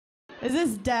Is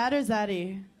this dad or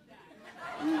zaddy?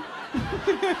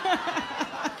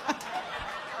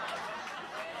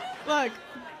 Look,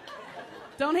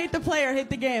 don't hate the player, hate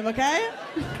the game, okay?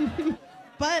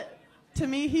 But to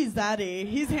me, he's zaddy.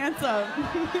 He's handsome.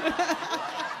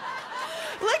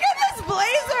 Look at this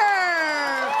blazer!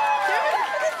 Look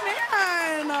at this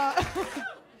man!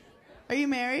 Are you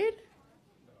married?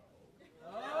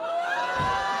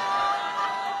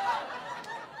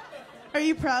 Are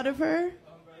you proud of her?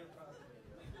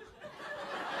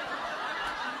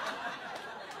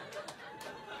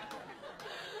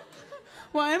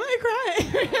 Why am I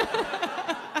crying?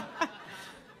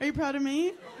 Are you proud of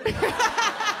me?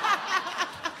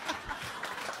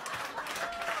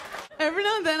 Every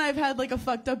now and then I've had like a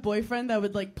fucked up boyfriend that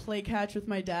would like play catch with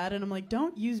my dad, and I'm like,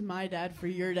 don't use my dad for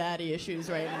your daddy issues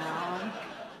right now.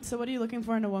 So what are you looking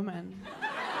for in a woman?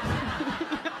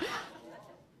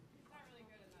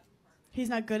 He's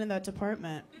not good in that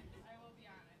department.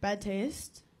 Bad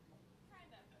taste?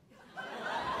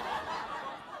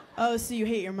 Oh, so you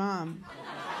hate your mom.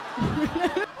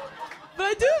 But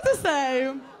I do have to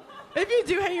say, if you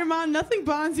do hate your mom, nothing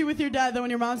bonds you with your dad than when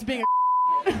your mom's being a